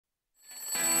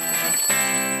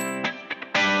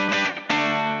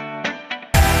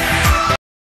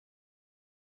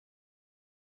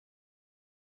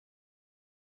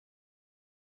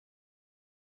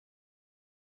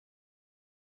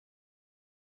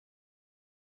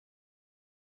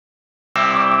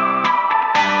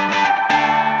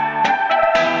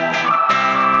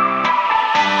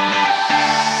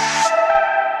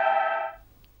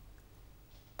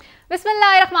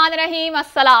Bismillahirrahmanirrahim.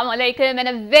 Assalamu alaikum and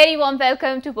a very warm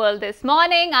welcome to World This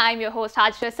Morning. I'm your host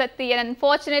Hajra Satti, and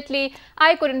unfortunately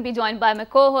I couldn't be joined by my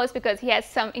co-host because he has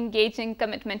some engaging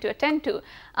commitment to attend to.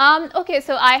 Okay,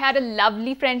 so I had a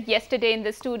lovely friend yesterday in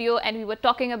the studio and we were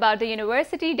talking about the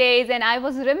university days, and I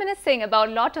was reminiscing about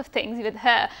a lot of things with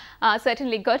her,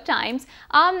 certainly good times.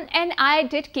 And I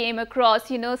did came across,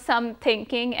 some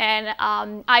thinking, and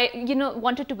I,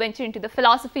 wanted to venture into the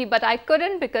philosophy, but I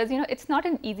couldn't because, it's not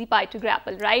an easy pie to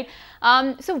grapple, right?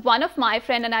 So one of my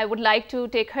friend, and I would like to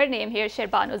take her name here,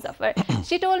 Sherbano Zafar,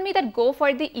 she told me that go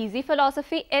for the easy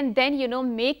philosophy and then,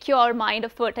 make your mind a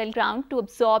fertile ground to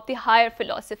absorb the higher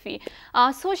philosophy.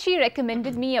 So she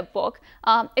recommended me a book.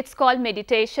 It's called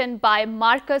Meditation by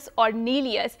Marcus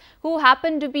Aurelius, who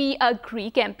happened to be a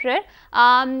Greek emperor.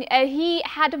 He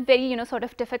had a very, sort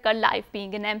of difficult life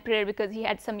being an emperor because he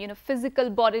had some, physical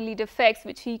bodily defects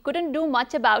which he couldn't do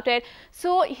much about it.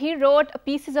 So he wrote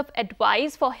pieces of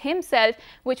advice for himself,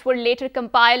 which were later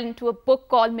compiled into a book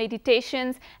called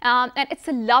Meditations, and it's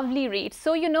a lovely read.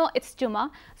 So, it's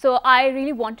Juma, so I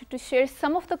really wanted to share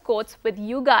some of the quotes with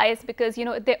you guys because,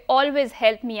 they always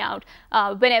help me out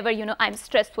whenever, I'm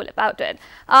stressful about it.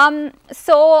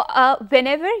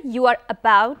 Whenever you are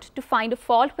about to find a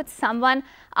fault with someone,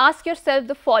 ask yourself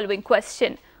the following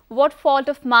question: what fault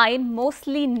of mine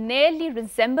mostly nearly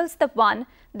resembles the one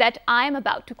that I am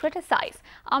about to criticize?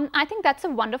 I think that's a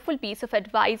wonderful piece of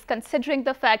advice, considering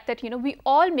the fact that, we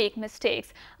all make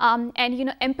mistakes, and,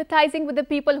 empathizing with the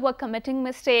people who are committing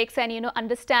mistakes and,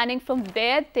 understanding from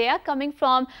where they are coming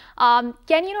from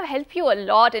can, help you a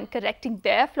lot in correcting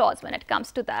their flaws when it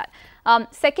comes to that.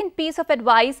 Second piece of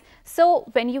advice: so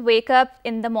when you wake up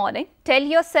in the morning, tell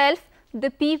yourself,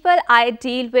 the people I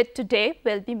deal with today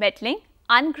will be meddling,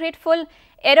 ungrateful,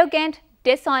 arrogant,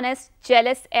 dishonest,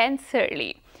 jealous and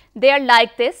surly. They are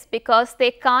like this because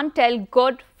they can't tell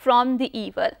good from the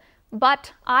evil.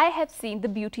 But I have seen the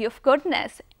beauty of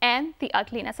goodness and the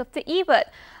ugliness of the evil,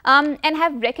 and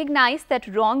have recognized that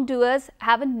wrongdoers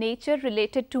have a nature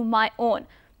related to my own,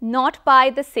 not by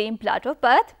the same blood of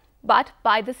birth, but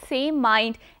by the same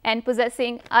mind and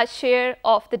possessing a share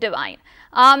of the divine.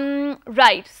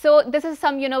 Right, so this is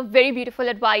some, very beautiful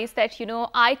advice that,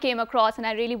 I came across and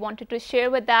I really wanted to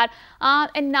share with that.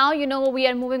 And now, we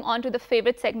are moving on to the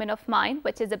favorite segment of mine,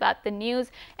 which is about the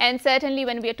news. And certainly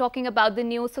when we are talking about the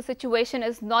news, the situation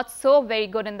is not so very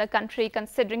good in the country,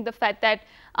 considering the fact that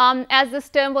as this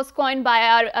term was coined by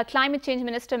our climate change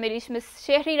minister, Ms.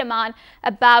 Shehri Rahman,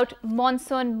 about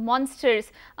monsoon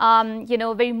monsters,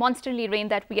 very monsterly rain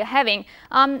that we are having.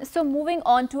 So moving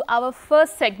on to our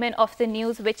first segment of the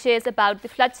news, which is about the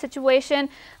flood situation.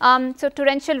 So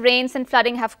torrential rains and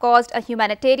flooding have caused a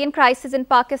humanitarian crisis in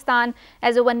Pakistan,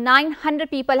 as over 900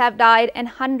 people have died and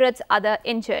hundreds other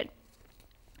injured.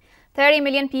 30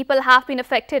 million people have been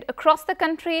affected across the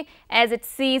country as it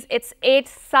sees its 8th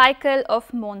cycle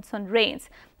of monsoon rains.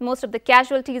 Most of the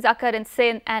casualties occur in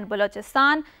Sindh and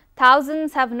Balochistan.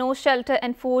 Thousands have no shelter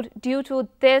and food due to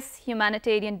this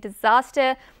humanitarian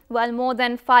disaster, while more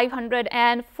than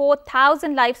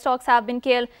 504,000 livestock have been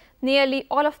killed, nearly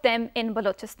all of them in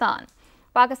Balochistan.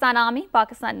 Pakistan Army,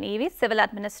 Pakistan Navy, civil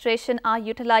administration are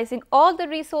utilizing all the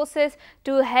resources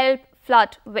to help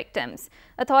flood victims.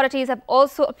 Authorities have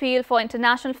also appealed for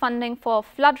international funding for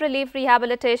flood relief,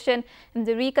 rehabilitation and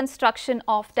the reconstruction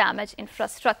of damaged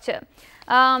infrastructure.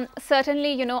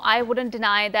 Certainly, I wouldn't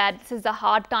deny that this is a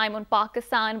hard time on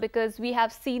Pakistan because we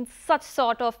have seen such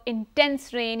sort of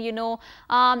intense rain,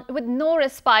 with no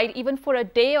respite even for a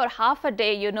day or half a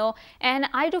day, and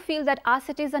I do feel that our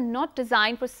cities are not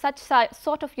designed for such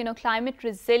sort of, climate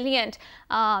resilient,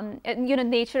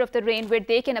 nature of the rain where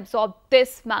they can absorb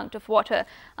this amount of water.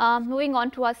 Moving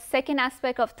on to our second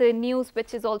aspect of the news,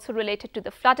 which is also related to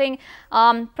the flooding.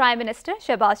 Prime Minister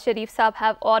Shehbaz Sharif Saab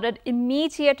have ordered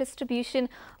immediate distribution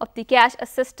of the cash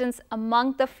assistance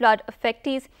among the flood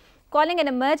affectees, calling an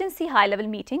emergency high-level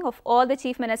meeting of all the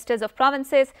chief ministers of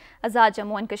provinces, Azad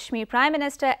Jammu and Kashmir Prime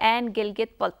Minister and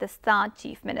Gilgit-Baltistan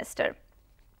Chief Minister.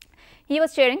 He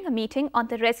was chairing a meeting on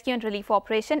the rescue and relief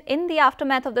operation in the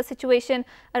aftermath of the situation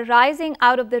arising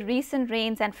out of the recent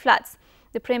rains and floods.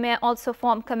 The Premier also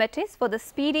formed committees for the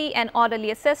speedy and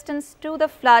orderly assistance to the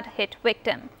flood-hit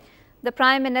victim. The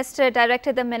Prime Minister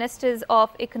directed the Ministers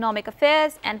of Economic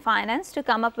Affairs and Finance to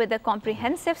come up with a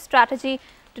comprehensive strategy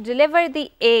to deliver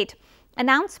the aid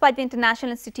announced by the international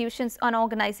institutions and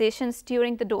organizations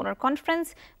during the donor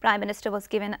conference. Prime Minister was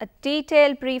given a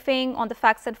detailed briefing on the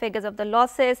facts and figures of the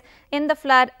losses in the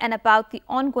flood and about the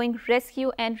ongoing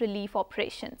rescue and relief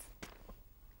operations.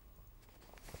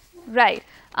 Right.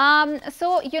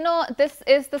 So, this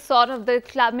is the sort of the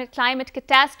climate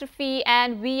catastrophe,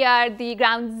 and we are the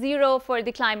ground zero for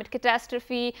the climate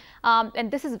catastrophe.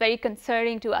 And this is very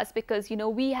concerning to us because,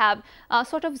 we have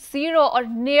sort of zero or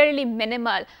nearly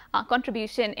minimal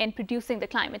contribution in producing the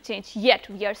climate change, yet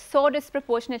we are so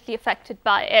disproportionately affected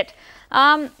by it.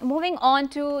 Moving on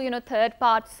to, third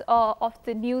parts of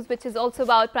the news, which is also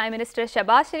about Prime Minister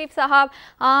Shehbaz Sharif Sahab.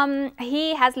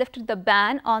 He has lifted the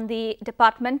ban on the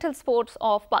departmental sports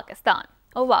of Pakistan.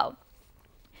 Oh wow.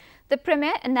 The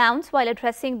Premier announced while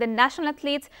addressing the national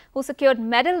athletes who secured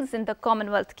medals in the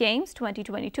Commonwealth Games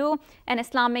 2022 and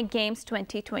Islamic Games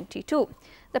 2022.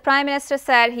 The Prime Minister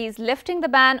said he is lifting the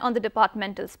ban on the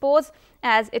departmental sports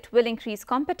as it will increase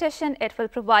competition. It will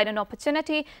provide an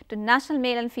opportunity to national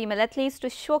male and female athletes to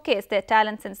showcase their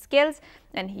talents and skills.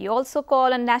 And he also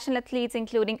called on national athletes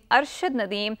including Arshad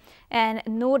Nadeem and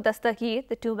Noor Dastagir,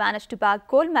 the two managed to bag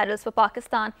gold medals for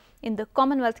Pakistan in the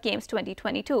Commonwealth Games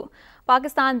 2022.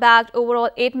 Pakistan bagged overall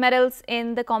 8 medals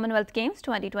in the Commonwealth Games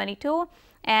 2022.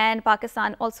 And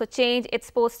Pakistan also changed its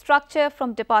sports structure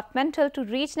from departmental to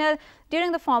regional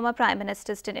during the former Prime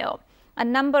Minister's tenure. A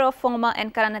number of former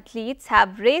and current athletes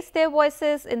have raised their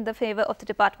voices in the favor of the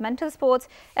departmental sports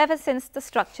ever since the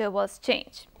structure was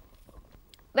changed.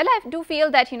 Well, I do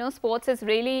feel that, sports is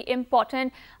really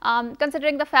important,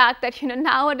 considering the fact that,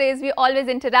 nowadays we're always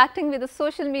interacting with the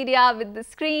social media, with the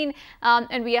screen,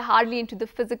 and we are hardly into the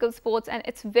physical sports. And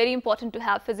it's very important to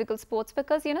have physical sports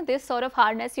because, they sort of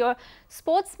harness your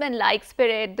sportsman-like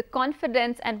spirit, the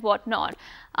confidence and whatnot.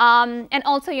 And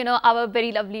also, our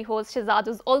very lovely host Shehzad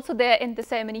was also there in the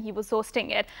ceremony. He was hosting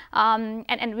it,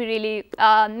 and we really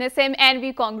miss him and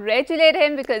we congratulate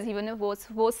him because he was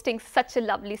hosting such a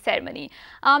lovely ceremony.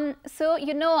 So,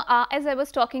 as I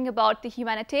was talking about the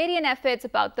humanitarian efforts,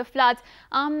 about the floods,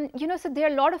 so there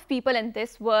are a lot of people in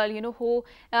this world, who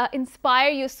inspire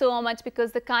you so much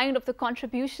because the kind of the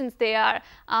contributions they are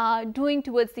doing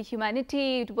towards the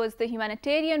humanity, towards the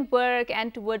humanitarian work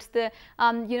and towards the,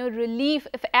 relief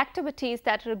activities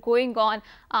that are going on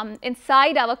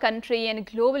inside our country and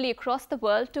globally across the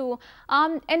world too.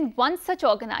 And one such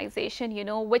organization,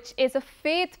 which is a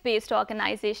faith-based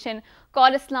organization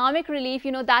called Islamic Relief,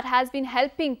 that has been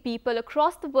helping people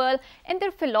across the world, and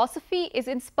their philosophy is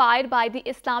inspired by the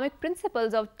Islamic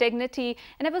principles of dignity.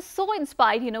 And I was so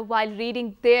inspired, while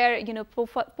reading their,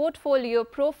 portfolio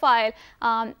profile,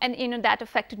 and, that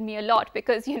affected me a lot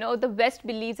because, the West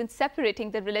believes in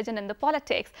separating the religion and the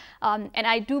politics. And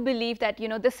I do believe that,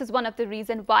 this is one of the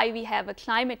reasons why we have a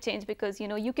climate change because,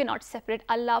 you cannot separate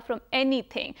Allah from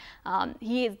anything.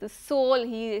 He is the soul,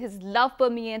 his love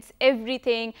permeates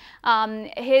everything.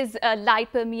 His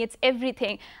light permeates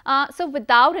everything. So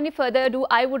without any further ado,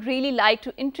 I would really like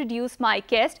to introduce my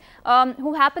guest,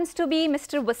 who happens to be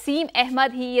Mr. Wasim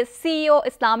Ahmed. He is CEO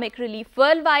Islamic Relief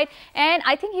Worldwide, and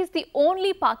I think he's the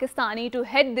only Pakistani to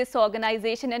head this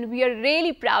organization, and we are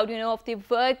really proud, of the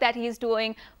work that he's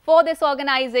doing for this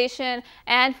organization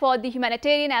and for the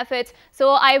humanitarian efforts.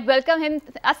 So I welcome him.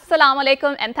 Assalamu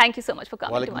alaikum, and thank you so much for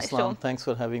coming to my show. Thanks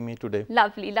for having me today.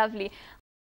 Lovely, lovely.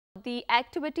 The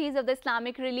activities of the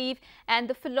Islamic Relief and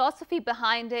the philosophy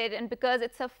behind it, and because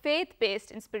it's a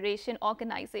faith-based inspiration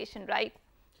organization, right?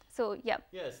 So, yeah.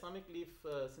 Yeah, Islamic Relief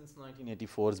since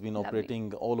 1984 has been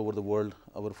operating all over the world,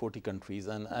 over 40 countries.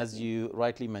 And as you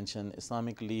rightly mentioned,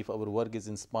 Islamic Relief, our work is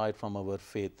inspired from our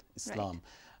faith, Islam.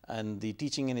 Right. And the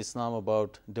teaching in Islam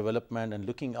about development and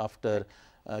looking after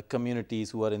communities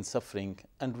who are in suffering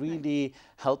and really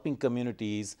helping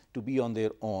communities to be on their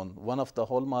own. One of the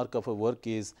hallmark of our work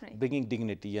is bringing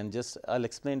dignity, and I'll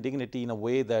explain dignity in a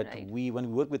way that when we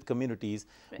work with communities,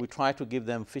 we try to give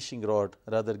them fishing rod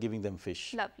rather giving them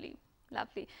fish. Lovely.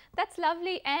 Lovely. That's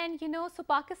lovely. And, so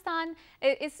Pakistan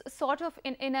is sort of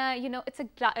in a, it's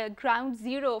a ground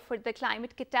zero for the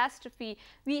climate catastrophe.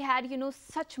 We had,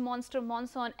 such monster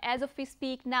monsoon. As of we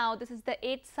speak now, this is the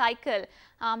 8th cycle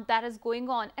that is going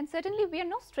on. And certainly we are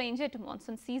no stranger to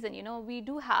monsoon season, we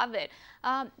do have it.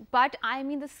 But I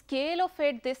mean, the scale of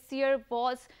it this year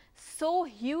was so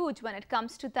huge when it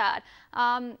comes to that.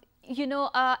 And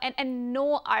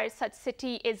no such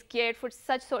city is geared for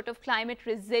such sort of climate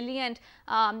resilient,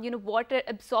 water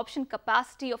absorption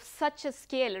capacity of such a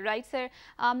scale, right, sir?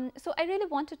 So I really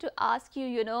wanted to ask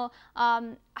you,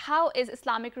 how is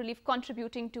Islamic Relief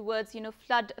contributing towards,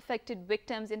 flood affected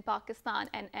victims in Pakistan,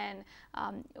 and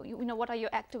what are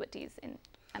your activities in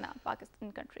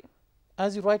Pakistan country?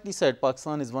 As you rightly said,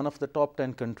 Pakistan is one of the top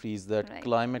 10 countries that Right.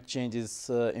 climate change is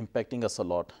impacting us a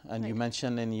lot. And you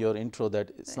mentioned in your intro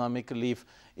that Islamic Relief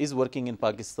is working in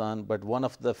Pakistan, but one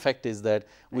of the fact is that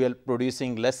we are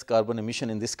producing less carbon emission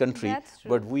in this country, That's true.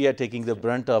 but we are taking the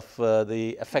brunt of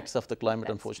the effects of the climate,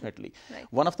 That's unfortunately. Right.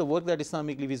 One of the work that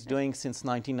Islamic Relief is doing since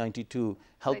 1992,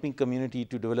 helping community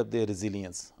to develop their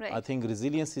resilience. Right. I think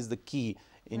resilience is the key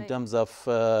in Right. terms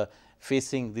of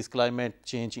facing these climate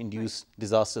change induced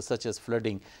disasters such as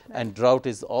flooding, and drought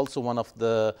is also one of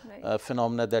the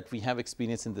phenomena that we have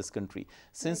experienced in this country.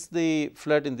 Since the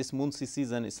flood in this monsoon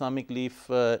season, Islamic Relief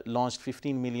launched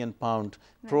 £15 million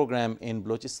program in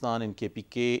Balochistan, in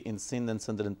KPK, in Sindh and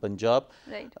Southern Punjab.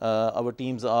 Right. Our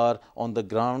teams are on the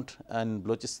ground and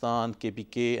Balochistan,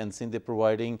 KPK and Sindh, they're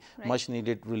providing much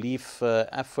needed relief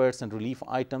efforts and relief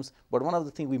items. But one of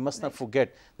the things we must not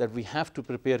forget that we have to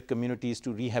prepare communities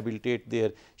to rehabilitate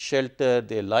their shelter,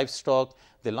 their livestock.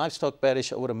 The livestock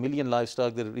perish, over 1 million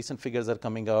livestock. The recent figures are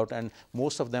coming out, and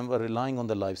most of them are relying on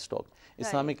the livestock.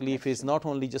 Islamic Relief is not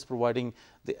only just providing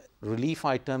the relief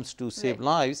items to save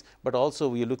lives, but also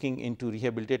we are looking into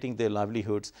rehabilitating their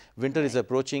livelihoods. Winter is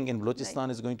approaching. In Balochistan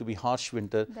is going to be harsh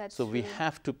winter, so we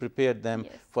have to prepare them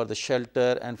for the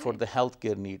shelter and for the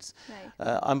healthcare needs.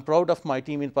 I'm proud of my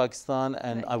team in Pakistan,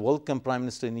 and I welcome Prime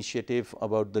Minister initiative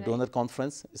about the donor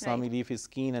conference. Islamic Relief is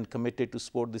keen and committed to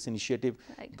support this initiative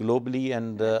globally,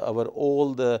 and our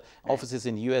all the offices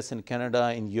in US and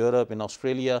Canada, in Europe, in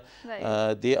Australia,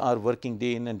 they are working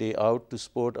day in and day out to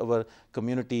support our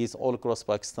communities all across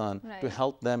Pakistan to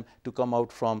help them to come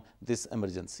out from this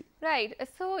emergency. Right.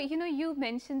 So, you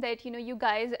mentioned that, you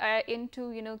guys are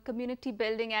into, community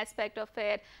building aspect of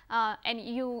it, and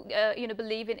you,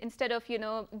 believe in, instead of,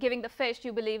 giving the fish,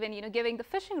 you believe in, giving the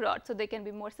fishing rod so they can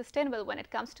be more sustainable when it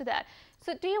comes to that.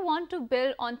 So, do you want to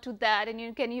build onto that,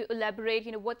 and, can you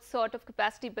elaborate, what sort of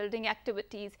capacity building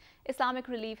activities Islamic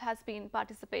Relief has been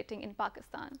participating in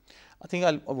Pakistan? I think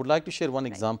I would like to share one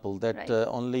example that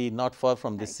only not far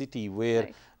from this city where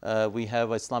we have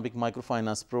an Islamic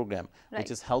microfinance program,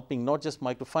 which is helping not just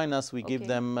microfinance, we give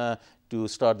them to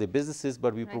start their businesses,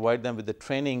 but we provide them with the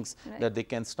trainings that they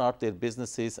can start their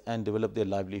businesses and develop their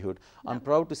livelihood. I'm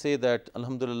proud to say that,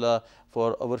 alhamdulillah,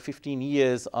 for over 15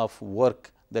 years of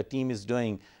work the team is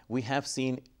doing, we have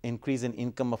seen increase in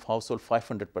income of household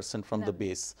 500% from the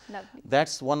base.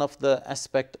 That's one of the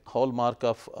aspect hallmark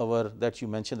of our, that you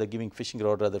mentioned, the giving fishing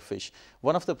rod rather fish.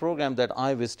 One of the program that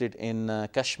I visited in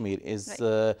Kashmir is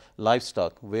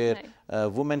livestock, where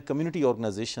women community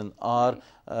organization are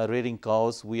rearing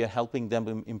cows. We are helping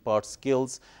them impart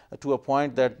skills to a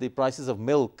point that the prices of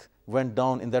milk went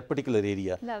down in that particular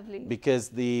area because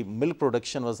the milk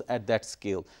production was at that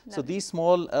scale. So these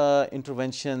small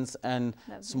interventions and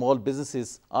small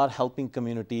businesses are helping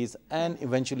communities, and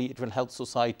eventually it will help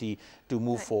society to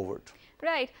move forward.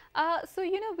 Right. So,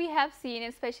 we have seen,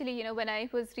 especially, when I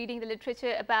was reading the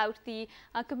literature about the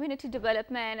community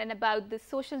development and about the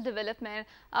social development,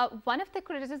 one of the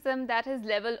criticism that is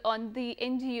leveled on the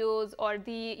NGOs or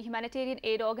the humanitarian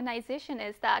aid organization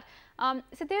is that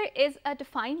so there is a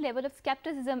defined level of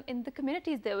skepticism in the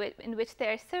communities in which they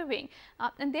are serving,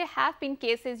 and there have been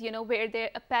cases, where their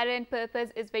apparent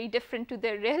purpose is very different to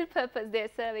their real purpose they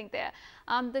are serving there.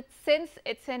 That since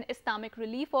it's an Islamic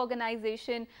relief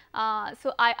organization,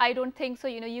 so I don't think so,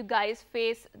 you guys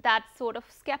face that sort of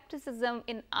skepticism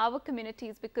in our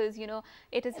communities, because,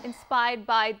 it is inspired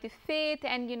by the faith,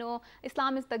 and,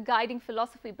 Islam is the guiding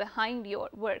philosophy behind your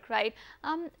work, right?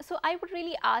 So I would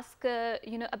really ask,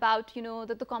 about,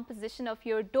 the composition of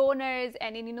your donors,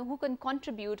 and, who can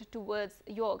contribute towards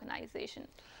your organization.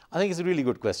 I think it's a really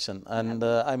good question, and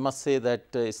I must say that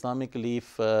Islamic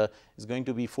Relief is going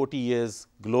to be 40 years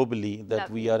globally that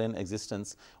we are in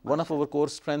existence. One of our core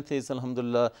strengths is,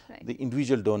 alhamdulillah, the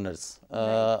individual donors,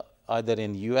 either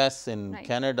in US, in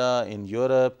Canada, in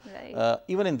Europe,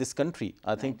 even in this country.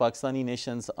 I think Pakistani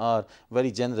nations are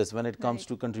very generous when it comes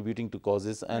to contributing to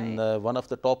causes, and one of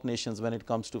the top nations when it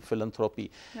comes to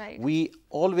philanthropy. We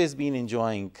always been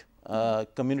enjoying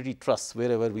community trust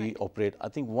wherever we operate. I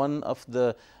think one of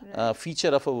the feature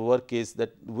of our work is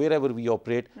that wherever we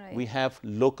operate, we have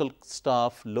local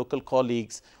staff, local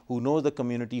colleagues who know the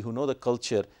community, who know the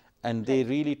culture, and they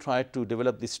really try to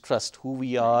develop this trust, who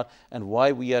we are and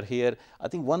why we are here. I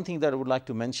think one thing that I would like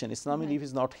to mention, Islamic Relief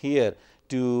is not here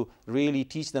to really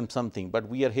teach them something, but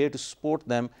we are here to support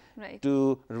them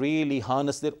to really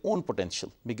harness their own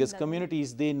potential, because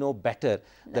communities, they know better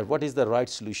that what is the right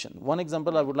solution. One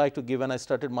example I would like to give, when I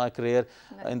started my career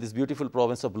in this beautiful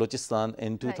province of Balochistan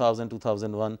in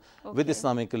 2000-2001 with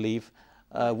Islamic Relief,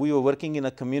 we were working in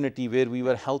a community where we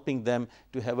were helping them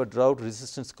to have a drought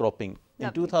resistance cropping.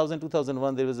 In 2000,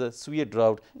 2001, there was a severe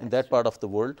drought in that part of the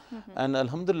world. And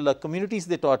alhamdulillah, communities,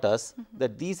 they taught us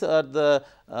that these are the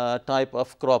type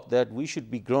of crop that we should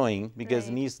be growing because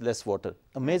it needs less water.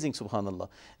 Amazing, subhanallah.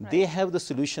 They have the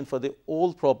solution for the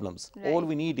all problems. All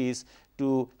we need is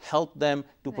to help them,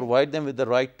 to provide them with the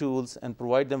right tools and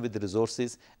provide them with the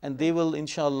resources, and they will,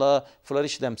 inshallah,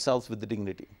 flourish themselves with the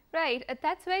dignity. Right,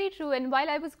 that's very true. And while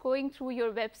I was going through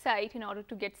your website in order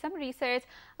to get some research,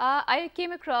 I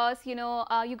came across, you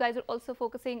guys are also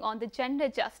focusing on the gender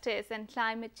justice and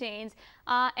climate change.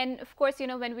 And of course,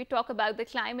 when we talk about the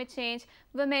climate change,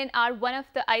 women are one of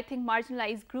the, I think,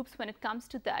 marginalized groups when it comes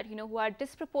to that, who are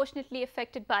disproportionately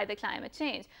affected by the climate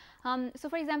change. So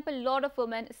for example, a lot of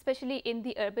women, especially in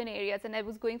the urban areas, and I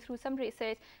was going through some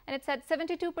research, and it said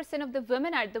 72% of the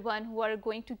women are the one who are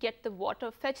going to get the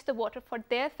water, fetch the water for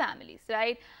their families,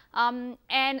 right?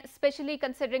 And especially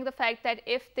considering the fact that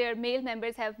if their male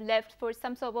members have left for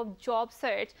some sort of job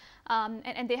search,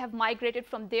 and they have migrated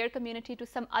from their community to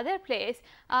some other place,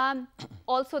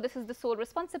 also this is the sole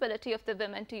responsibility of the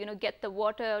women to, get the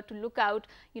water, to look out,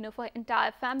 for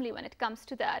entire family when it comes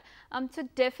to that. So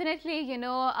definitely,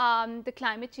 the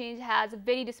climate change has a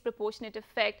very disproportionate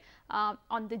effect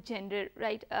on the gender,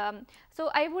 right? So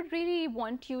I would really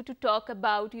want you to talk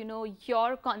about,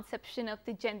 your conception of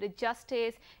the gender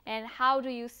justice and how do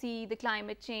you see the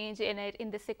climate change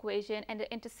in this equation and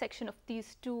the intersection of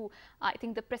these two, I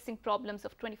think, the pressing problems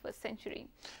of 21st century.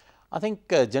 I think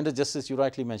gender justice, you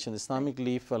rightly mentioned, Islamic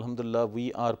Leaf, alhamdulillah,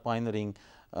 we are pioneering,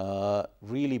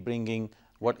 really bringing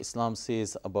what Islam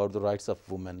says about the rights of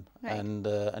women,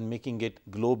 and making it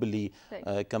globally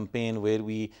a campaign where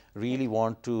we really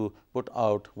want to put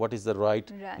out what is the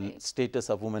right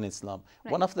status of women in Islam.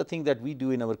 One of the things that we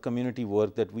do in our community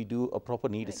work, that we do a proper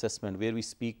need assessment where we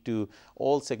speak to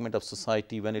all segment of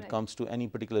society when it comes to any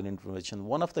particular intervention.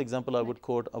 One of the example I would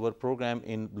quote our program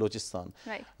in Balochistan,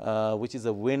 which is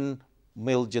a wind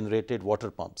mill generated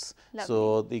water pumps.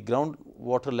 So the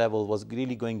groundwater level was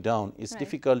really going down. It's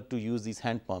difficult to use these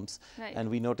hand pumps, and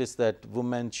we noticed that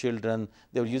women, children,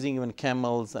 they were using even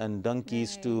camels and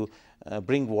donkeys to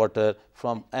bring water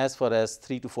from as far as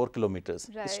 3 to 4 kilometers.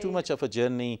 It's too much of a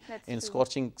journey in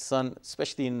scorching sun,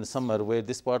 especially in summer where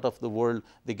this part of the world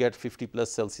they get 50+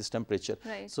 Celsius temperature.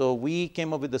 So we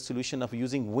came up with the solution of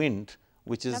using wind,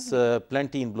 which is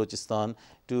plenty in Balochistan,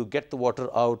 to get the water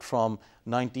out from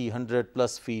 90,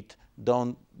 100+ feet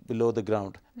down below the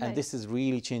ground. And this is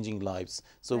really changing lives.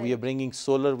 So we are bringing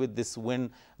solar with this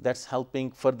wind that's helping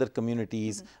further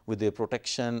communities with their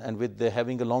protection and with their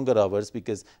having a longer hours,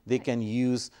 because they can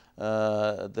use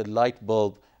the light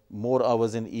bulb more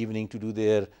hours in the evening to do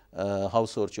their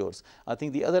household chores. I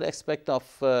think the other aspect of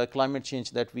climate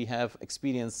change that we have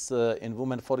experienced in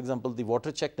women, for example, the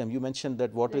water check dam. You mentioned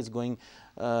that water is going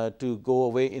to go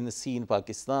away in the sea in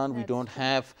Pakistan. We don't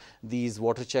have these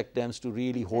water check dams to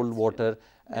really hold water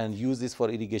and use this for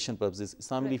irrigation purposes.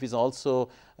 Islamic Leaf is also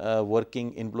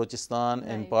working in Balochistan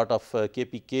and part of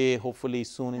KPK, hopefully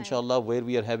soon, inshallah, where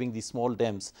we are having these small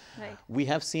dams. We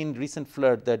have seen recent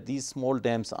flood that these small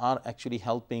dams are actually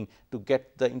helping to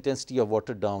get the intensity of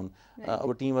water down.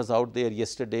 Our team was out there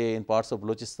yesterday in parts of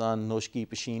Balochistan, Noshki,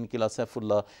 Pashin, Kila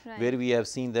Saifullah, where we have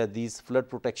seen that these flood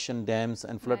protection dams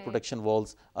and flood protection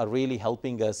walls are really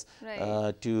helping us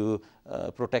to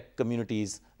protect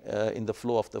communities in the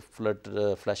flow of the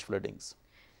flash floodings.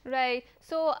 Right.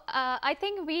 So I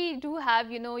think we do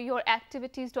have, your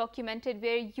activities documented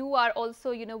where you are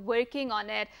also, working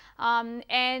on it.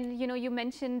 And, you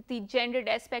mentioned the gendered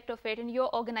aspect of it, and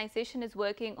your organization is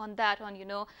working on that, on,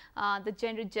 the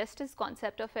gender justice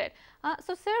concept of it.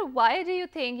 So, sir, why do you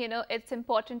think, it's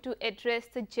important to address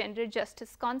the gender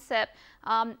justice concept,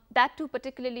 that too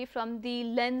particularly from the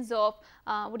lens of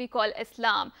what do you call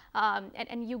Islam?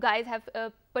 And you guys have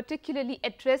particularly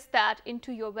address that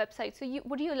into your website. So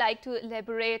would you like to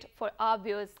elaborate for our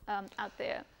viewers out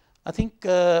there? I think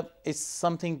it's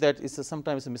something that is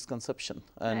sometimes a misconception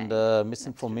and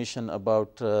misinformation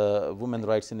about women's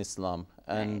rights in Islam.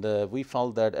 And we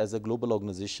felt that as a global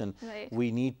organization,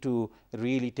 we need to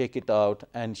really take it out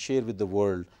and share with the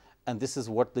world. And this is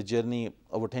what the journey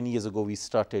over 10 years ago we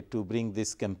started to bring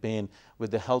this campaign with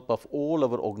the help of all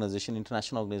our organization,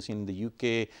 international organization in the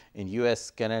UK, in US,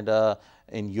 Canada,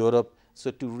 in Europe. So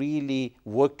to really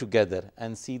work together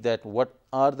and see that what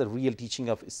are the real teaching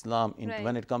of Islam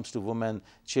when it comes to women,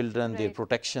 children, their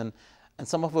protection. And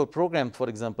some of our programs, for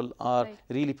example, are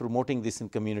really promoting this in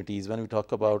communities when we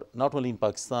talk about not only in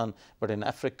Pakistan, but in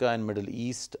Africa and Middle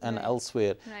East and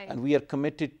elsewhere. And we are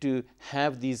committed to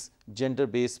have these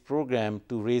gender-based programs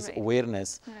to raise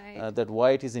awareness that why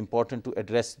it is important to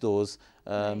address those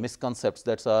misconceptions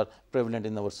that are prevalent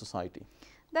in our society.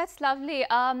 That's lovely.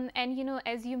 And you know,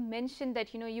 as you mentioned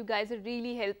that, you know, you guys are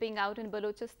really helping out in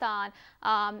Balochistan.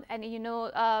 And you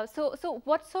know, so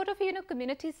what sort of, you know,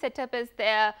 community setup is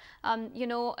there? You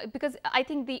know, because I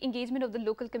think the engagement of the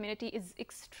local community is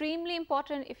extremely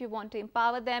important if you want to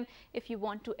empower them, if you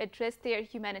want to address their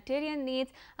humanitarian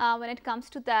needs. When it comes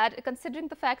to that, considering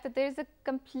the fact that there is a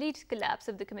complete collapse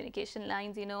of the communication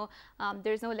lines, you know,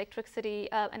 there is no electricity,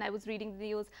 and I was reading the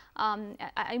news.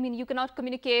 I mean, you cannot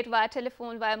communicate via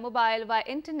telephone, via mobile, via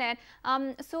internet.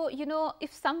 So, you know,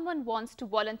 if someone wants to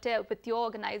volunteer with your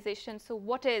organization, so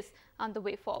what is on the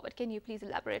way forward? Can you please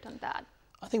elaborate on that?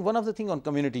 I think one of the things on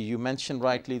community, you mentioned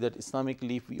rightly that Islamic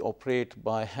Leaf, we operate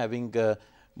by having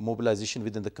mobilization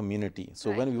within the community.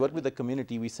 So when we work with the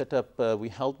community, we set up, we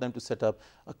help them to set up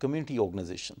a community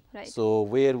organization. So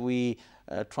where we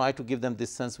try to give them this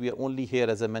sense, we are only here,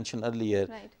 as I mentioned earlier,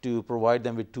 to provide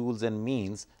them with tools and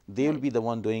means. They will be the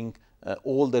one doing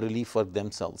all the relief work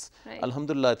themselves.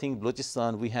 Alhamdulillah, I think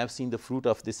Balochistan, we have seen the fruit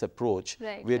of this approach.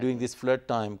 We are doing this flood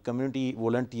time. Community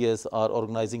volunteers are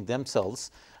organizing themselves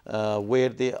where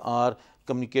they are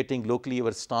communicating locally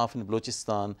our staff in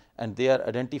Balochistan, and they are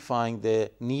identifying the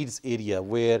needs area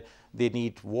where they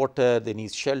need water, they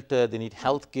need shelter, they need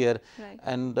health care.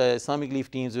 And Islamic Leaf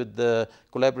teams with the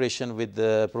collaboration with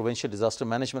the Provincial Disaster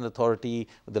Management Authority,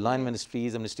 with the line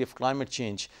ministries, the Ministry of Climate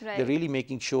Change, they're really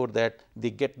making sure that they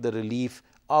get the relief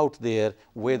out there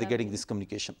where they're getting this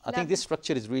communication. I think this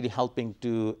structure is really helping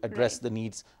to address the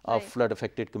needs of flood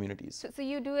affected communities. So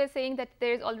you do is saying that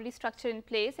there is already structure in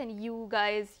place and you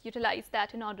guys utilize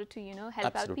that in order to, you know,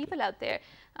 help out people out there.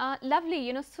 Lovely,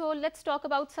 you know, so let's talk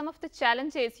about some of the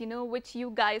challenges, you know, which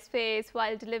you guys face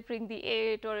while delivering the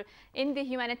aid or in the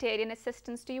humanitarian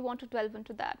assistance. Do you want to delve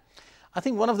into that? I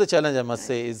think one of the challenges I must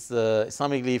say is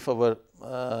Islamic Leaf, our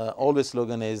always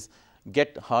slogan is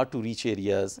get hard to reach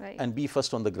areas and be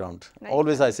first on the ground.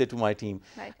 Always I say to my team,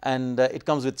 and it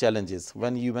comes with challenges.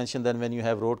 When you mentioned that when you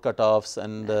have road cutoffs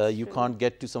and you can't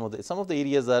get to some of the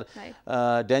areas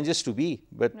are dangerous to be,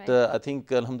 but I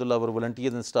think alhamdulillah our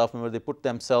volunteers and staff members, they put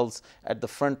themselves at the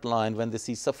front line when they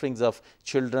see sufferings of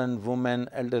children, women,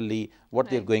 elderly,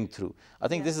 what they're going through. I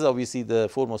think this is obviously the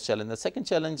foremost challenge. The second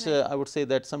challenge, I would say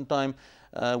that sometimes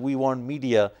we want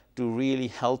media to really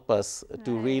help us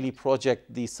to really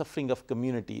project the suffering of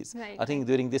communities. I think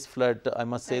during this flood, I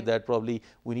must say that probably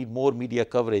we need more media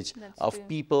coverage of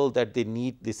people that they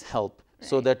need this help.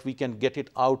 So that we can get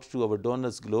it out to our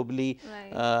donors globally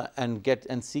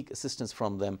and seek assistance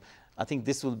from them. I think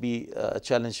this will be a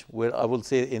challenge where I will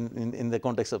say in the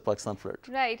context of Pakistan flood.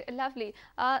 Right, lovely.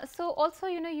 So also,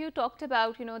 you know, you talked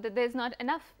about, you know, that there's not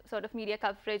enough sort of media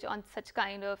coverage on such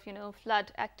kind of, you know,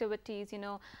 flood activities, you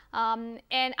know,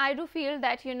 and I do feel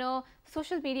that, you know,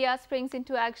 social media springs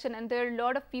into action and there are a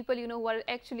lot of people, you know, who are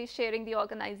actually sharing the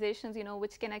organizations, you know,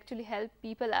 which can actually help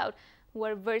people out who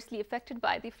are adversely affected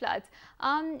by the floods.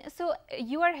 So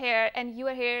you are here and you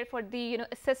are here for the, you know,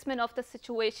 assessment of the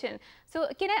situation. So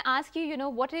can I ask you, you know,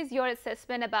 what is your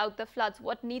assessment about the floods?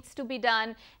 What needs to be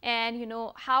done and, you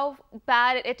know, how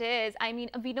bad it is? I mean,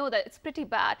 we know that it's pretty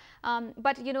bad,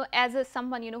 but, you know, as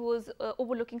someone, you know, who is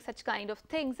overlooking such kind of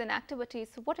things and activities,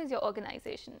 so what is your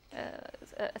organization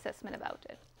assessment about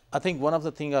it? I think one of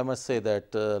the things I must say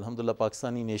that alhamdulillah,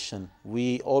 Pakistani nation,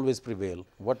 we always prevail.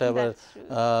 Whatever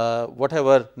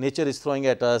whatever nature is throwing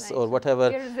at us or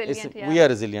whatever, we are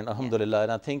resilient, alhamdulillah.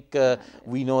 And I think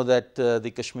we know that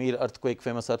the Kashmir earthquake,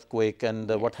 famous earthquake, and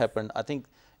what happened, I think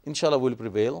inshallah will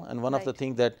prevail. And one of the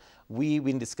things that we've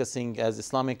been discussing as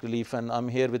Islamic Relief, and I'm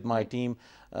here with my team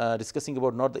discussing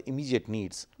about not the immediate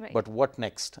needs, but what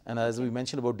next. And as we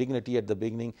mentioned about dignity at the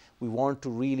beginning, we want to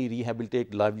really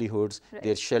rehabilitate livelihoods,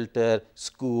 their shelter,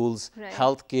 schools,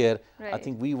 healthcare. I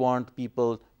think we want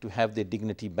people to have their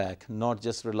dignity back, not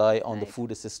just rely on the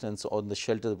food assistance or the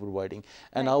shelter they're providing.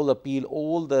 And I will appeal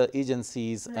all the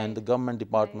agencies and the government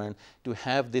department to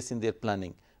have this in their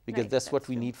planning. Because that's what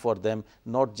we need for them,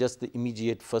 not just the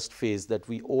immediate first phase that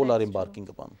we all are embarking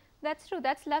upon. That's true.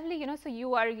 That's lovely. So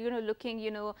you are, looking,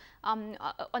 on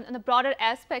the broader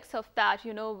aspects of that,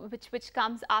 which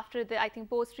comes after the, I think,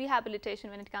 post rehabilitation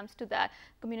when it comes to that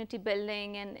community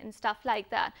building and stuff like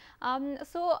that.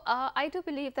 I do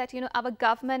believe that, our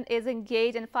government is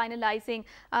engaged in finalizing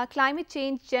climate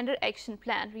change gender action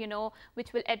plan,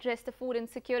 which will address the food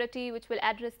insecurity, which will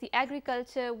address the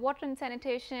agriculture, water and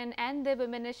sanitation, and the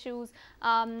women issues.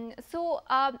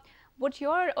 Would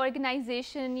your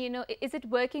organization, is it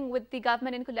working with the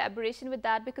government in collaboration with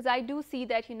that? Because I do see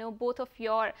that, both of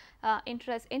your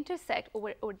interests intersect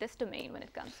over this domain when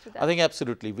it comes to that. I think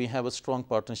absolutely. We have a strong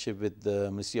partnership with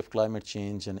the Ministry of Climate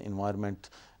Change and Environment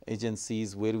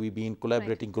agencies where we've been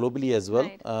collaborating globally as well.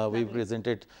 We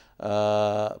presented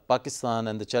Pakistan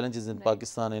and the challenges in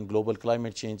Pakistan in global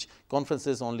climate change.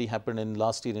 Conferences only happened in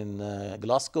last year in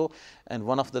Glasgow, and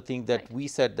one of the things that we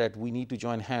said that we need to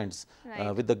join hands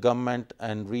with the government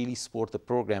and really support the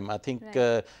program. I think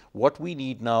what we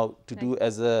need now to do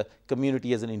as a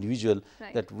community, as an individual,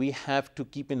 that we have to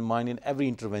keep in mind in every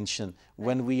intervention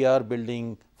when we are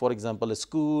building, for example, a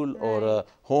school or a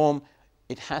home,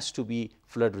 it has to be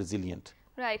flood resilient.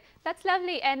 Right, that's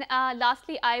lovely. And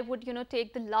lastly, I would,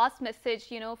 take the last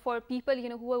message, for people,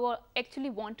 who actually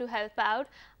want to help out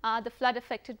the flood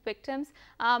affected victims.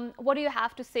 What do you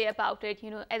have to say about it,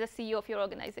 as a CEO of your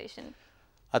organization?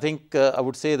 I think I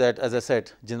would say that, as I said,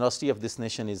 generosity of this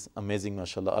nation is amazing,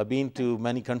 mashallah. I've been to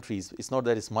many countries. It's not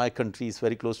that it's my country, it's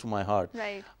very close to my heart.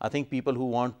 I think people who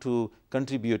want to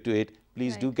contribute to it,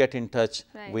 please do get in touch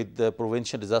with the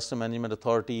provincial disaster management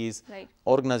authorities,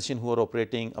 organizations who are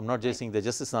operating. I'm not just saying they're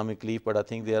just Islamic Relief, but I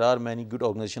think there are many good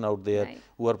organizations out there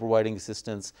who are providing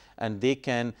assistance, and they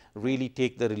can really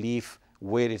take the relief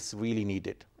where it's really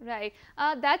needed. Right.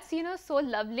 That's, so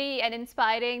lovely and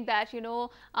inspiring that,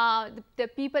 the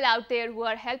people out there who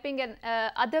are helping and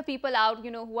other people out,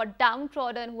 who are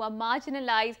downtrodden, who are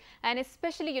marginalized. And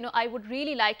especially, I would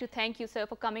really like to thank you, sir,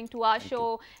 for coming to our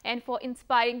show and for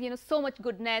inspiring, so much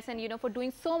goodness and, for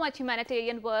doing so much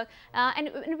humanitarian work.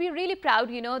 And we're really proud,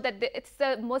 that it's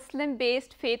a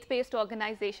Muslim-based, faith-based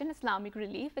organization, Islamic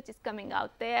Relief, which is coming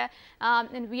out there.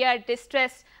 And we are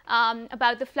distressed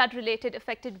about the flood-related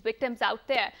affected victims out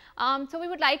there. So we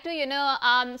would like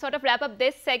to, sort of wrap up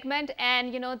this segment,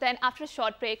 and, then after a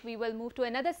short break, we will move to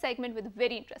another segment with a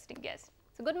very interesting guest.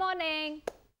 So good morning.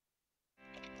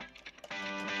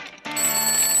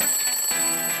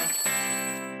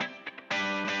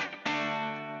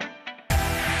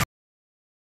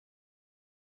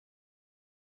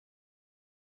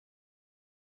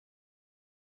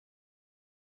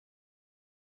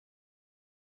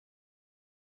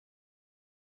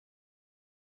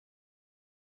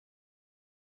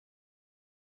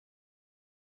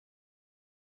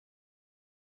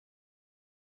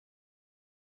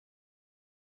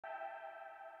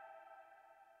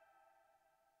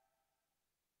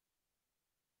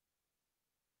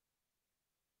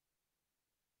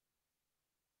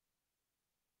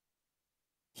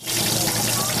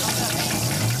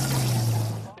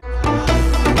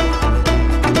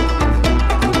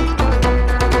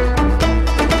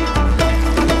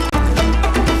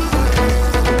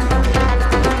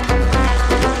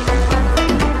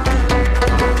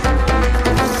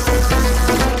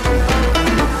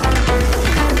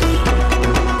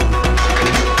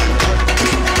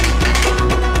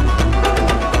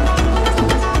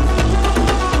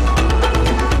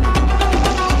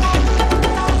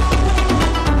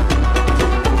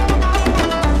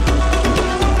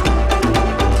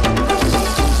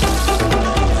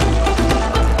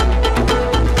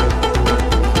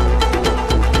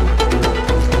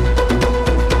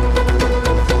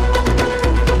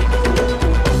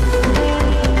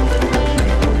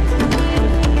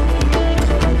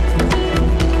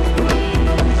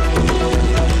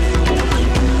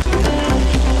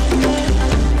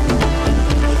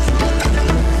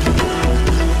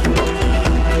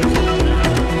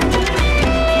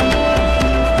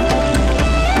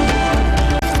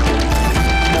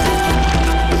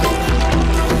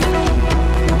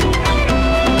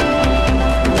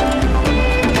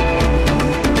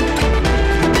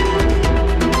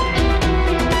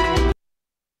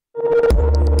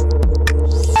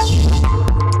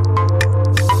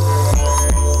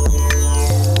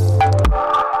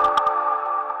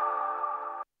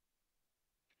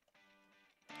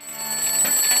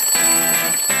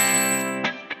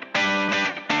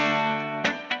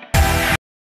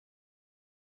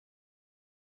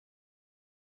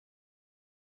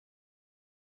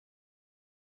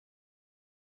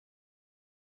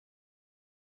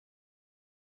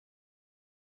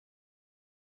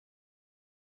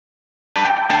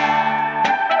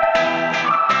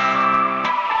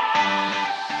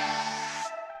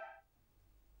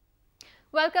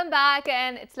 welcome back,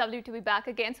 and it's lovely to be back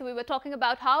again. So we were talking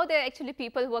about how there are actually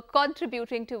people who are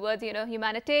contributing towards,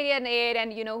 humanitarian aid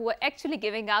and, who are actually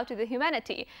giving out to the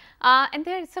humanity. And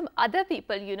there are some other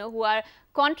people, who are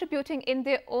contributing in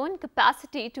their own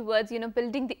capacity towards,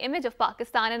 building the image of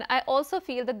Pakistan. And I also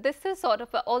feel that this is sort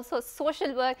of also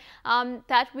social work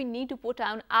that we need to put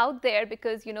out there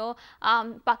because,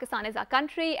 Pakistan is our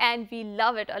country and we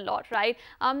love it a lot, right?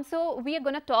 So we are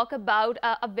going to talk about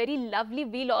a very lovely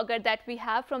vlogger that we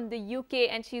have from the UK,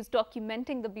 and she's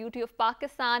documenting the beauty of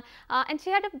Pakistan. And she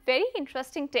had a very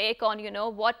interesting take on,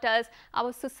 what does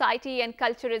our society and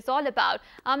culture is all about.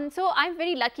 So I'm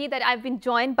very lucky that I've been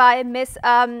joined by Miss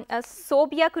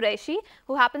Sobia Qureshi,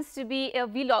 who happens to be a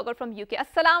vlogger from UK.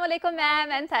 Assalamu alaikum, ma'am,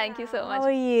 and thank you so much. How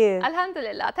are you?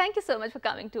 Alhamdulillah. Thank you so much for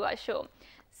coming to our show.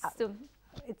 So,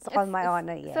 it's all my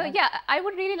honor, yeah. So yeah, I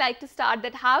would really like to start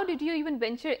that. How did you even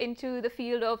venture into the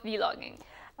field of vlogging?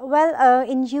 Well,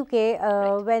 in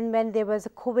UK, when there was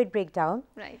a COVID breakdown,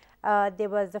 right. There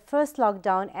was the first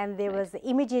lockdown, and there was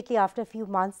immediately after a few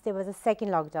months, there was a second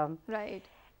lockdown. Right.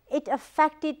 It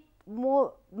affected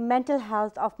more mental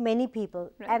health of many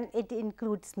people, and it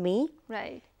includes me.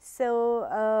 Right.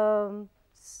 So,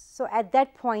 so at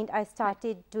that point, I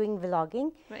started doing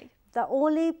vlogging. Right. The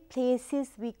only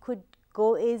places we could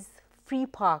go is free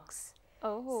parks.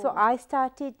 Oh. So I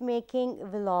started making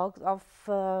vlogs of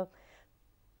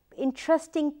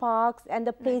interesting parks and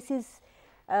the places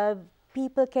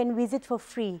people can visit for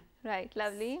free. Right,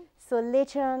 lovely. So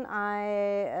later on,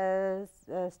 I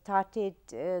started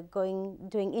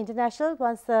doing international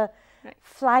once the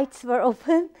flights were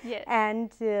open,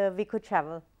 and we could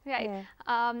travel. Right.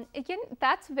 Yeah. Again,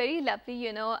 that's very lovely,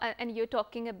 and you're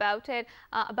talking about it,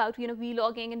 about,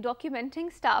 vlogging and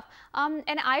documenting stuff.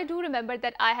 And I do remember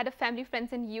that I had a family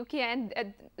friends in UK,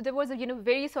 and there was a,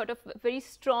 very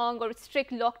strong or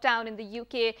strict lockdown in the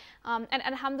UK. And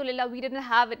alhamdulillah, we didn't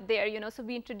have it there, so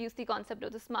we introduced the concept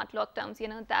of the smart lockdowns,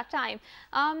 at that time.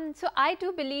 So I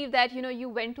do believe that, you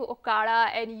went to Okara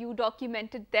and you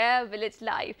documented their village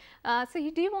life. So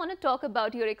do you want to talk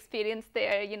about your experience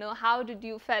there? How did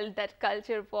you felt that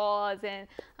culture was? And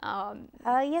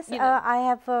yes, I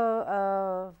have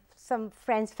some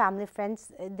friends, family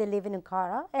friends. They live in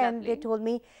Ankara, and they told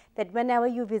me that whenever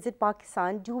you visit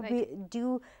Pakistan,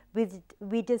 do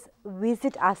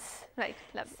visit us. Right.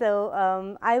 Lovely. So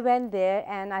I went there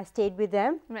and I stayed with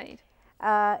them. Right.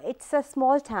 It's a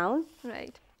small town.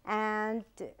 Right. And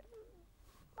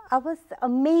I was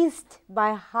amazed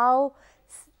by how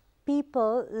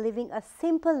people living a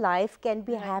simple life can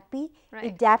be happy,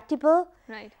 adaptable,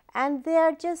 and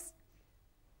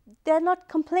they're not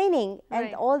complaining,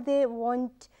 and all they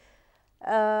want,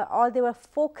 all they were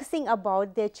focusing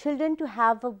about their children to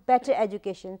have a better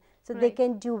education, so they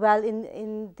can do well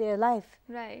in their life.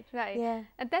 Right, right. Yeah.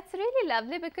 And that's really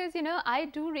lovely because, I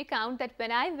do recount that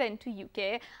when I went to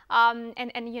UK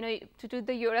and to do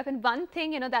the Europe, and one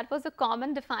thing, that was a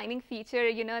common defining feature,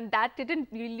 and that didn't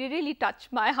really touch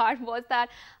my heart, was that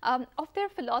of their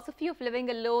philosophy of living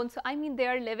alone. So, I mean, they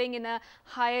are living in a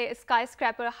high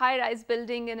skyscraper, high-rise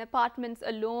building in apartments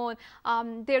alone.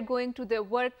 They're going to their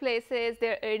workplaces,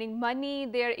 they're earning money,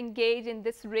 they're engaged in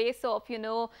this race of,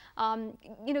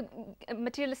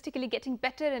 materialistically getting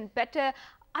better and better.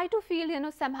 I do feel,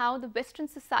 somehow the Western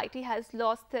society has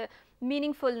lost the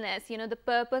meaningfulness, the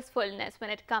purposefulness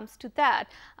when it comes to that.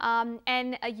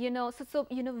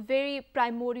 Very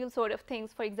primordial sort of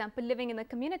things. For example, living in a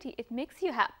community, it makes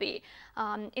you happy.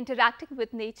 Interacting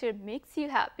with nature makes you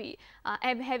happy.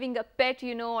 And having a pet,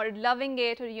 or loving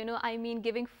it, or,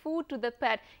 giving food to the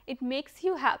pet, it makes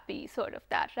you happy, sort of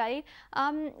that, right?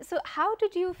 So how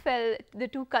did you feel the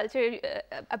two culture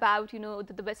about,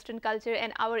 the Western culture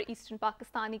and our Eastern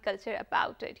Pakistani culture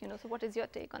about it? So what is your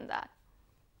take on that?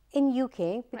 In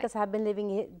UK, because I've been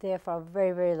living there for a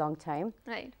very, very long time,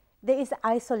 there is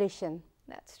isolation.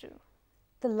 That's true.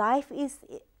 The life is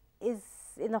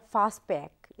in a fast pace.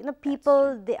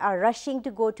 People, they are rushing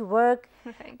to go to work,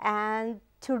 and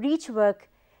to reach work,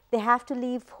 they have to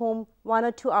leave home 1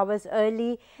 or 2 hours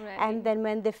early, and then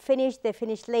when they finish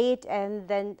late, and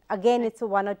then again it's a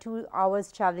 1 or 2 hours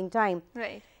traveling time.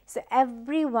 So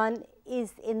everyone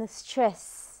is in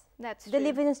stress. That's true. They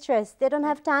live in stress. They don't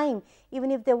have time. Even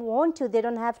if they want to, they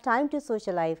don't have time to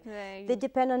socialize. They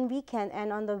depend on weekend,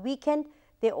 and on the weekend,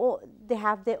 they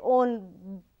have their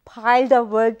own piled of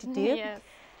work to do.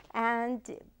 And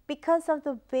because of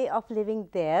the way of living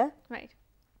there,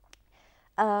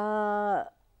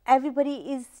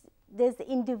 everybody there's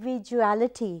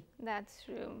individuality. That's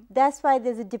true. That's why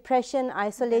there's a depression,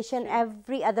 isolation.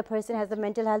 Every other person has a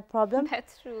mental health problem.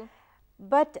 That's true.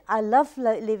 But I love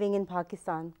living in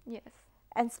Pakistan. Yes.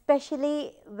 and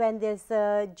especially when there's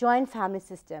a joint family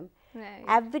system.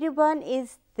 Everyone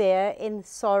is there in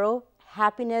sorrow,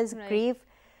 happiness, grief.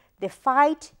 They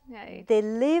fight, they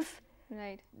live,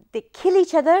 they kill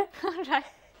each other.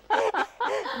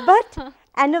 But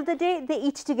end of the day, they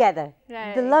eat together.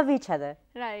 They love each other.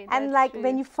 And like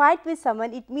when you fight with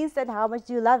someone, it means that how much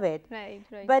you love it.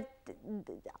 But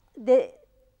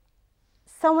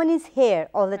someone is here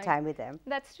all the time with them.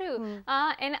 That's true.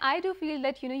 And I do feel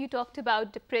that, you talked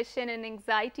about depression and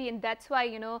anxiety, and that's why,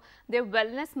 their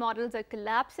wellness models are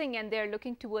collapsing and they're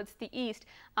looking towards the East.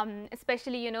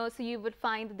 Especially, so you would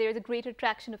find that there's a great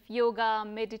attraction of yoga,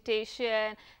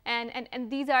 meditation, and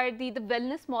these are the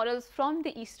wellness models from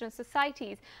the Eastern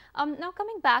societies. Now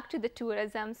coming back to the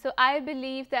tourism, so I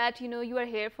believe that, you are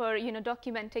here for,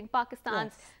 documenting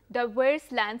Pakistan's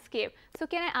diverse landscape. So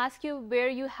can I ask you where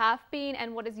you have been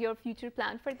and what is your future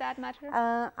plan for that matter?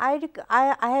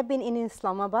 I have been in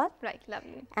Islamabad. Right,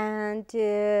 lovely. And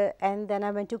then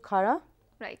I went to Kara.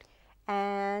 Right.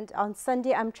 And on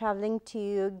Sunday I'm traveling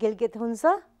to Gilgit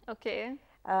Hunza. Okay.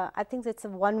 I think it's a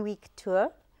 1-week tour.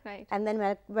 Right. And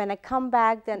then when I come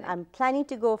back, then I'm planning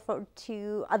to go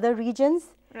to other regions.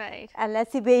 Right. And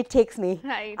let's see where it takes me.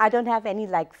 Right. I don't have any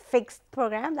like fixed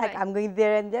program, like I'm going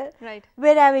there and there. Right.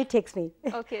 Wherever it takes me,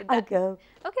 okay, I'll go.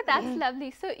 Okay, that's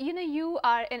lovely. So, you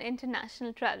are an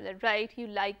international traveler, right? You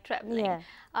like traveling.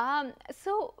 Yeah.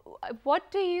 So,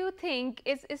 what do you think?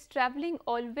 Is traveling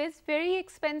always very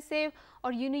expensive,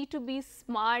 or you need to be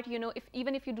smart,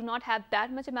 even if you do not have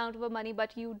that much amount of money,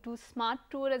 but you do smart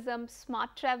tourism,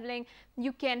 smart traveling,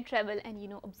 you can travel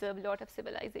and, observe a lot of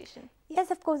civilization? Yes,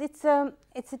 of course, it's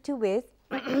a two ways.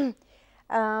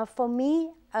 For me,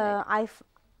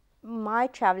 my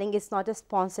traveling is not a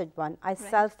sponsored one. I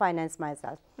self-finance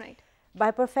myself. Right. By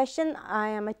profession, I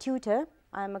am a tutor.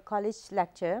 I am a college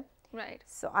lecturer. Right.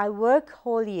 So I work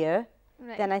whole year.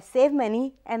 Right. Then I save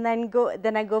money, and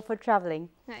then I go for traveling.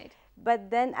 Right. But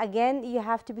then again, you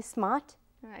have to be smart.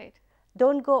 Right.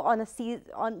 Don't go on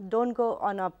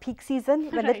a peak season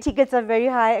when the tickets are very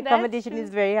high, accommodation is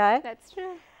very high. That's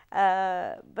true.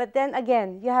 But then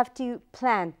again, you have to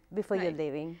plan before you're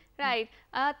leaving. Right.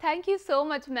 Thank you so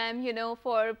much, ma'am,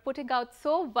 for putting out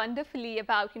so wonderfully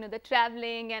about, the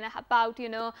traveling and about,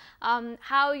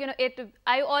 how,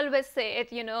 I always say it,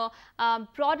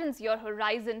 broadens your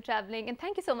horizon traveling. And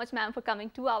thank you so much, ma'am, for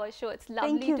coming to our show. It's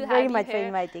lovely to have you here. Thank you very much for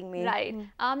inviting me. Right.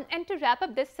 And to wrap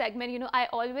up this segment, I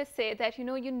always say that,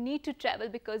 you need to travel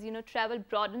because, travel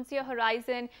broadens your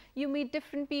horizon. You meet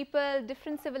different people,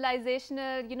 different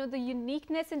civilizational, the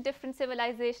uniqueness in different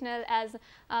civilizational, as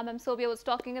Ma'am Sobia was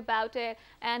talking about it,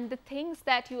 and the things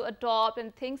that you adopt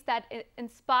and things that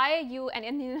inspire you,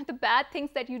 and the bad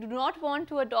things that you do not want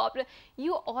to adopt,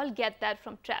 you all get that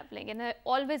from traveling. And I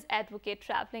always advocate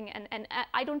traveling, and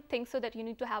I don't think so that you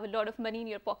need to have a lot of money in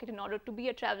your pocket in order to be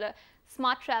a traveler.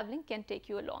 Smart traveling can take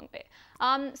you a long way.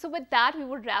 So with that, we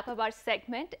would wrap up our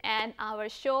segment and our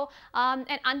show.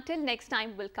 And until next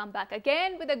time, we'll come back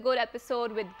again with a good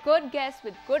episode, with good guests,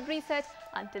 with good research.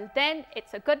 Until then,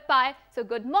 it's a goodbye. So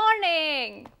good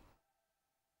morning.